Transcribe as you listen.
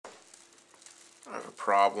I have a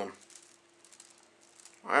problem.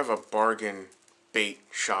 I have a bargain bait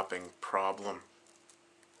shopping problem.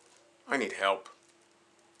 I need help.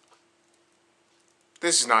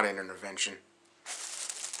 This is not an intervention.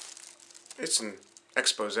 It's an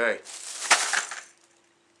expose.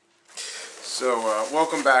 So,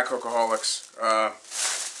 welcome back, Hookaholics.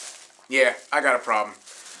 Yeah, I got a problem.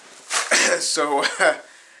 So,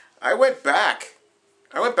 I went back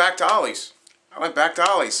to Ollie's. And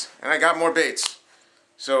I got more baits.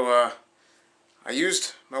 So, I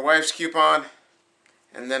used my wife's coupon,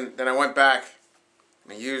 and then I went back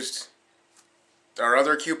and I used our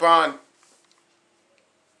other coupon.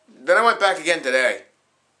 Then I went back again today,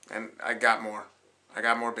 and I got more. I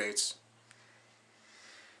got more baits.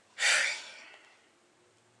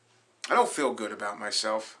 I don't feel good about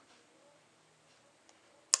myself.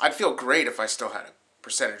 I'd feel great if I still had a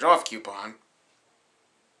percentage off coupon,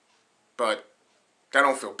 but I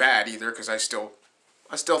don't feel bad either because I still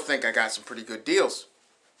think I got some pretty good deals.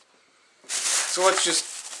 So let's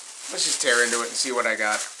just tear into it and see what I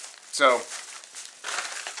got. So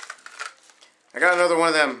I got another one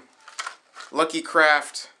of them Lucky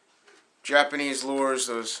Craft Japanese lures,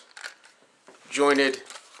 those jointed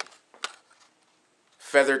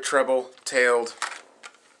feather treble tailed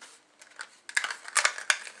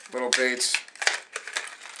little baits.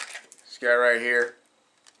 This guy right here.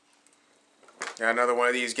 Got another one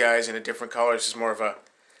of these guys in a different color. This is more of a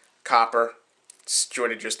copper. It's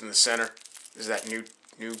jointed just in the center. This is that new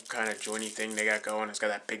kind of jointy thing they got going. It's got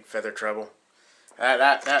that big feather treble.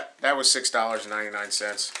 That was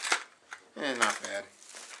 $6.99. Not bad.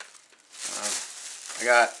 I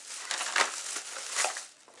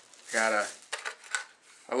got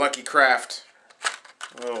a Lucky Craft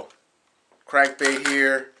little crankbait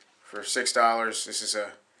here for $6. This is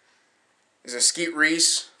a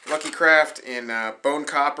𝕾𝖒𝖊𝖊𝖓 Lucky Craft in bone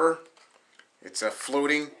copper. It's a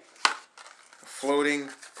floating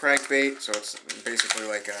crankbait, so it's basically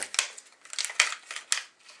like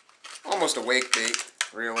almost a wake bait,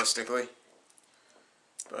 realistically.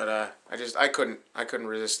 But I couldn't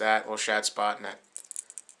resist that little shad spot and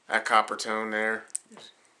that copper tone there.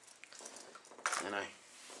 And I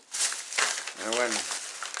went.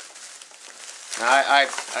 I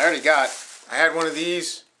had one of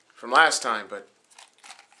these from last time, but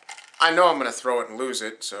I know I'm gonna throw it and lose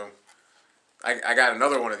it, so I got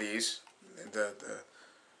another one of these, the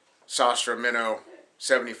𝕮𝖆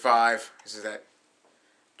𝕊𝖆 This is that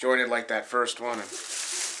jointed like that first one,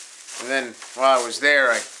 and then while I was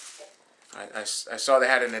there, I saw they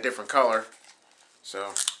had it in a different color,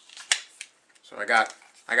 so I got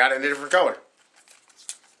it in a different color.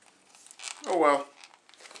 Oh well,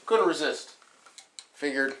 couldn't resist.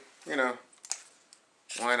 Figured, you know,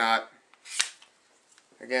 why not?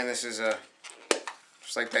 Again, this is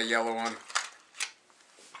just like that yellow one,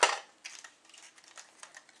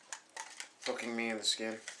 hooking me in the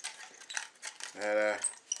skin. That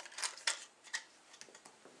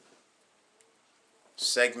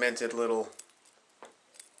segmented those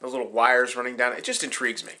little wires running down. It just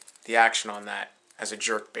intrigues me, the action on that as a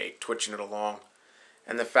jerk bait, twitching it along,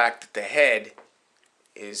 and the fact that the head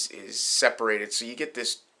is separated, so you get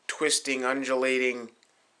this twisting, undulating,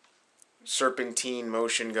 serpentine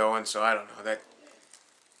motion going. So I don't know, that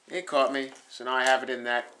it caught me. So now I have it in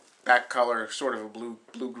that color, sort of a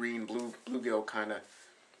blue-green, bluegill kind of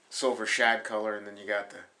silver shad color, and then you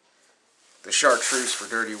got the chartreuse for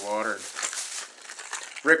dirty water.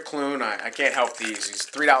 Rick Clune, I can't help these. He's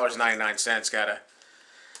 $3.99. Got a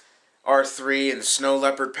R3 and the snow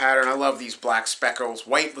leopard pattern. I love these black speckles,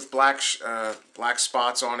 white with black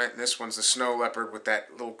spots on it. And this one's the snow leopard with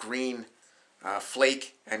that little green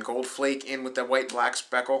flake and gold flake in with that white black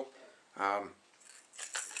speckle.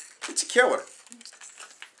 It's a killer.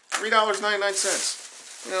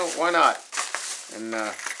 $3.99. You know, why not? And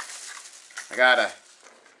I got a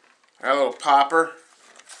little popper.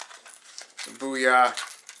 It's a Booyah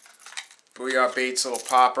Baits little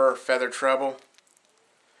popper, feather treble.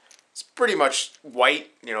 It's pretty much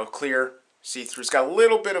white, you know, clear, see-through. It's got a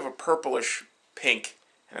little bit of a purplish pink,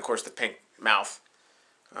 and of course the pink mouth.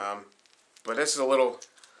 But this is a little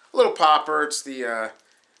popper. It's the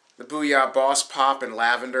Booyah Boss Pop in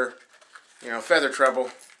lavender, you know, feather treble.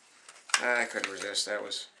 I couldn't resist. That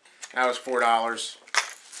was $4.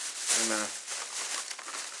 And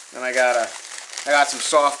then I got some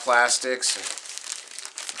soft plastics, a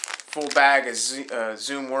full bag of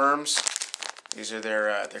Zoom worms. These are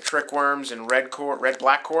their trick worms in red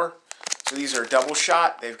black core. So these are double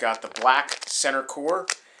shot. They've got the black center core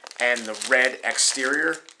and the red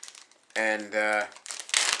exterior. And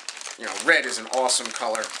you know, red is an awesome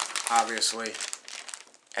color, obviously.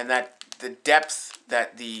 And that the depth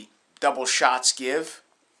that the double shots give,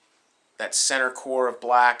 that center core of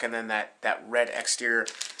black and then that red exterior.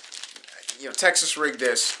 You know, Texas rig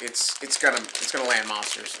this, it's gonna land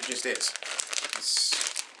monsters. It just is.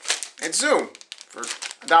 And Zoom for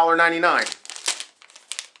 $1.99.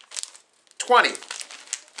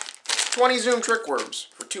 20 Zoom trick worms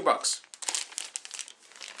for $2.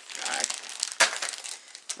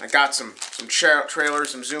 I got some trailers,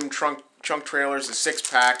 some Zoom chunk trailers, a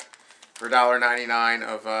 6-pack for $1.99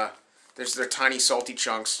 of there's their tiny salty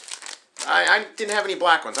chunks. I didn't have any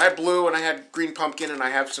black ones. I had blue and I had green pumpkin and I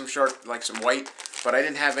have some some white, but I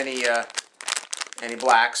didn't have any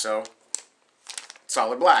black, so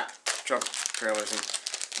solid black chunk trailers. And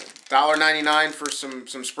 $1.99 for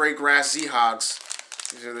some spray grass 𝕮𝖆𝖊s.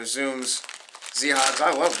 These are the Zooms 𝕮𝖆𝖊s.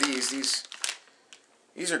 I love these.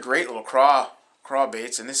 These are great little craw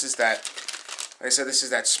baits, and this is that. Like I said, this is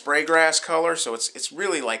that spray grass color, so it's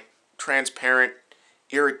really like transparent,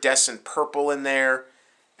 iridescent purple in there,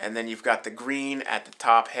 and then you've got the green at the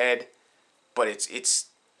top head, but it's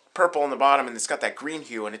purple on the bottom, and it's got that green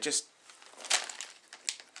hue, and it just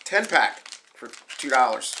 10-pack for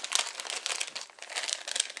 $2.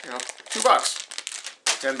 You know,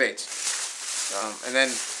 $2, 10 baits, and then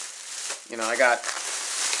I got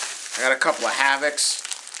a couple of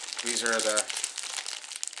𝕮𝖊𝖏s. These are the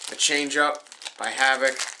Change Up by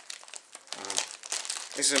𝕮𝖃.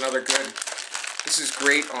 This is another good. This is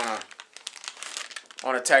great on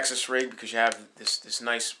a Texas rig because you have this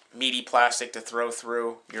nice meaty plastic to throw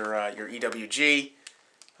through your EWG.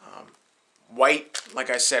 White, like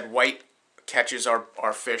I said, white catches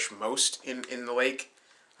our fish most in the lake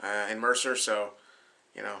in Mercer. So,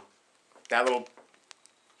 that little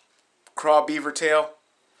craw beaver tail,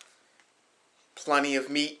 plenty of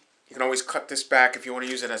meat. You can always cut this back if you want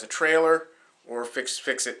to use it as a trailer or fix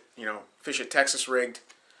it, fish it Texas rigged.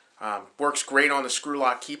 Works great on the screw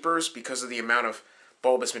lock keepers because of the amount of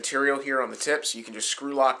bulbous material here on the tip. So you can just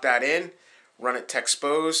screw lock that in, run it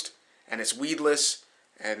Texposed, and it's weedless.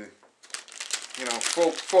 And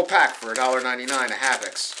full pack for $1.99 a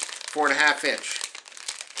𝕮𝖏𝖏s, 4.5 inch.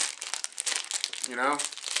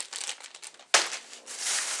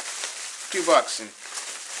 $2.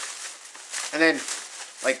 And then,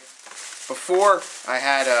 like before, I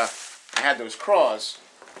had those craws.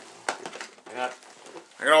 I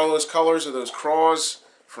got all those colors of those craws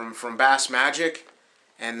from Bass Magic,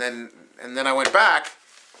 and then I went back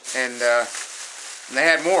and they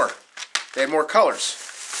had more. They had more colors.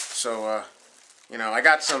 So I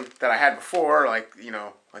got some that I had before, like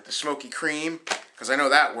the smoky cream, because I know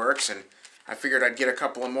that works, and I figured I'd get a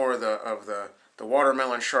couple of more of the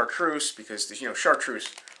watermelon chartreuse, because chartreuse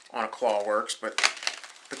on a claw works, but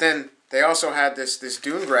then they also had this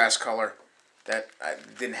dune grass color that I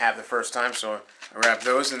didn't have the first time, so I grabbed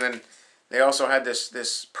those. And then they also had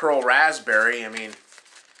this pearl raspberry. I mean,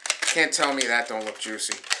 can't tell me that don't look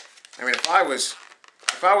juicy. I mean, if I was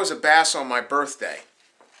a bass on my birthday,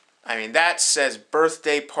 I mean, that says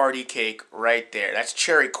birthday party cake right there. That's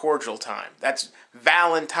cherry cordial time. That's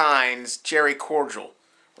Valentine's cherry cordial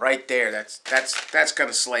right there. That's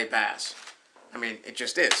gonna slay bass. I mean, it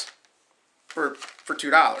just is. For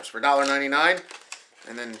 $2, for $1.99,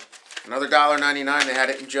 and then another $1.99. They had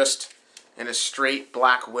it in a straight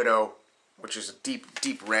black widow, which is a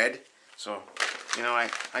deep red. So, I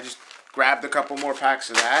just grabbed a couple more packs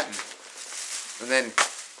of that, and then,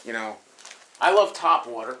 I love top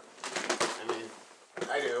water. I mean,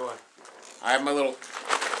 I do. I have my little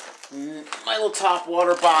top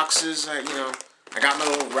water boxes. I got my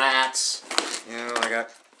little rats. I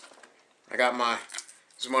got my.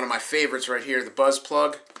 This is one of my favorites right here, the buzz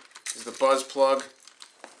plug. This is the buzz plug.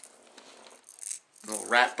 Little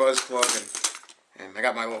rat buzz plug, and I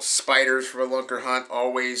got my little spiders for a lunker hunt.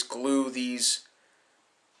 Always glue these,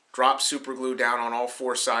 drop super glue down on all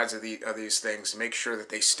 4 sides of these things. Make sure that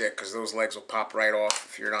they stick, because those legs will pop right off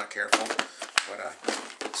if you're not careful. But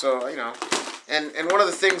so and one of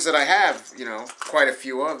the things that I have quite a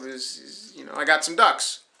few of is I got some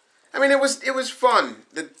ducks. I mean, it was fun.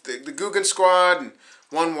 The Googan Squad and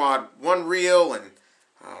one wad, one reel, and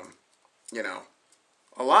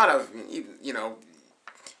a lot of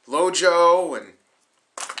Lojo and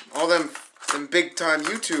all them big time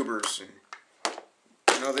YouTubers, and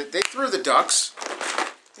they threw the ducks.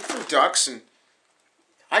 They threw ducks, and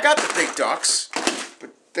I got the big ducks,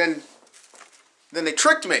 but then they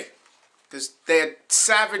tricked me, because they had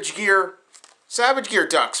Savage Gear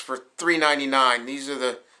ducks for $3.99. These are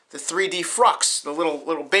the 3D frucks, the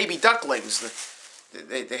little baby ducklings.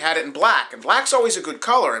 They had it in black, and black's always a good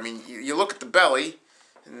color. I mean, you look at the belly,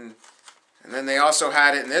 and then they also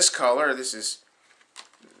had it in this color. This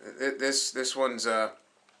This one's I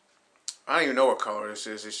don't even know what color this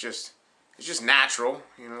is. It's just natural,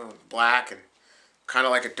 you know, black and kind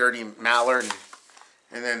of like a dirty mallard,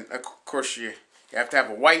 and then of course you have to have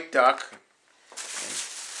a white duck,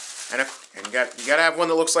 and you gotta have one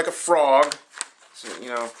that looks like a frog. So you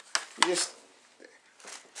know,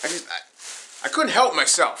 I couldn't help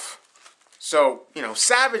myself. So you know,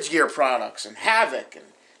 𝕮𝖊𝖊𝖓 products and Havoc and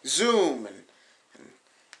Zoom and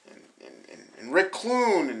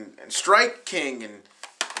𝕾𝖍𝖆𝖊𝖓 and Strike King and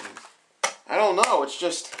I don't know. It's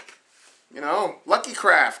just, you know, Lucky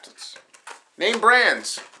Craft. It's name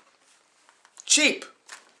brands. Cheap.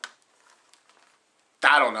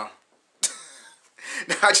 I don't know.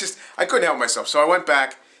 I couldn't help myself. So I went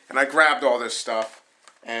back and I grabbed all this stuff.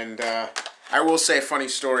 And I will say a funny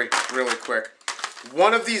story really quick.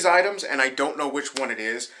 One of these items, and I don't know which one it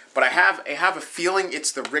is, but I have a feeling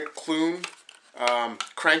it's the 𝕾𝖍𝖆𝖊𝖓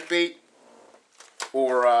crankbait,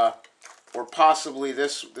 or possibly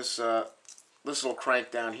this little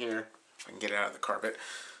crank down here. If I can get it out of the carpet.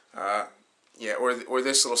 Yeah, or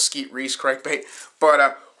this little Skeet Reese crankbait.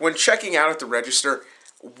 But when checking out at the register,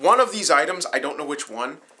 one of these items, I don't know which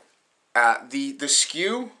one, the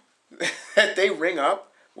SKU that they ring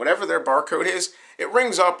up, whatever their barcode is, it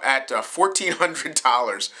rings up at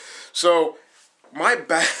 $1,400. So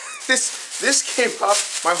this came up,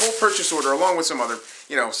 my whole purchase order, along with some other,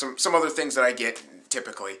 you know, some other things that I get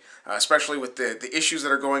typically, especially with the issues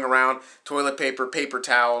that are going around, toilet paper, paper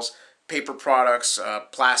towels, paper products,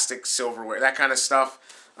 plastic, silverware, that kind of stuff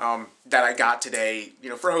that I got today, you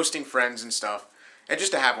know, for hosting friends and stuff, and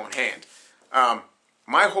just to have on hand.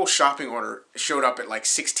 My whole shopping order showed up at like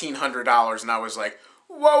 $1,600, and I was like,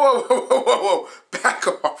 whoa, back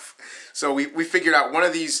off. So we figured out one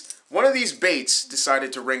of these baits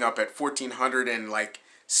decided to ring up at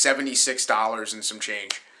 $1,476 and some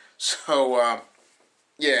change. So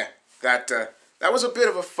yeah, that was a bit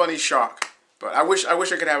of a funny shock. But I wish I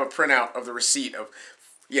could have a printout of the receipt of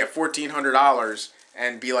 $1,400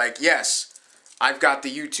 and be like, yes, I've got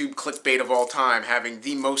the YouTube clickbait of all time, having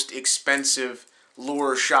the most expensive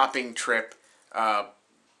lure shopping trip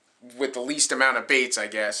with the least amount of baits, I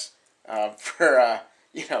guess, for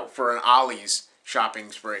for an Ollie's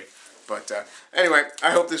shopping spree. But anyway,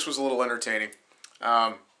 I hope this was a little entertaining.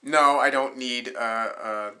 No, I don't need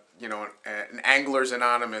an Anglers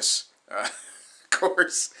Anonymous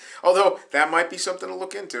course, although that might be something to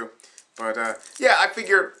look into. But yeah, I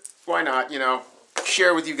figure why not? You know,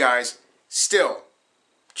 share with you guys. Still,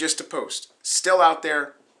 just to post, still out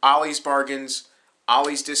there. Ollie's bargains,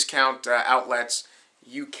 Ollie's discount outlets.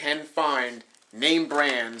 You can find name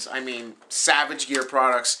brands. I mean, 𝕮𝖊𝖊𝖓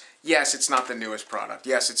products. Yes, it's not the newest product.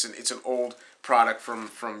 Yes, it's an old product from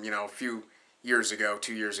a few years ago,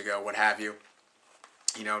 2 years ago, what have you.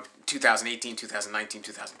 2018, 2019,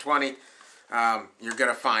 2020. You're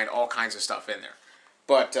gonna find all kinds of stuff in there.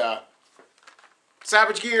 But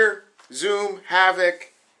𝕮𝖊𝖊𝖓, Zoom,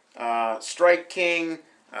 Havoc, Strike King,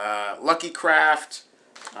 Lucky Craft.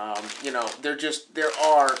 There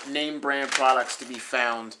are name brand products to be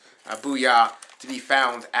found, booyah, to be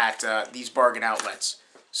found at these bargain outlets.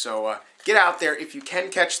 So get out there if you can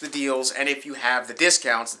catch the deals, and if you have the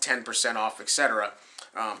discounts, the 10% off, etc.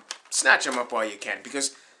 Snatch them up while you can,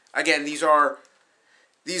 because again, these are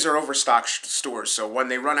overstocked stores. So when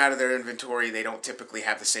they run out of their inventory, they don't typically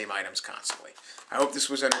have the same items constantly. I hope this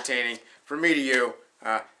was entertaining. From me to you,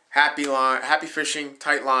 happy fishing,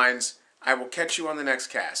 tight lines. I will catch you on the next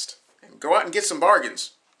cast. And go out and get some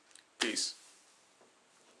bargains. Peace.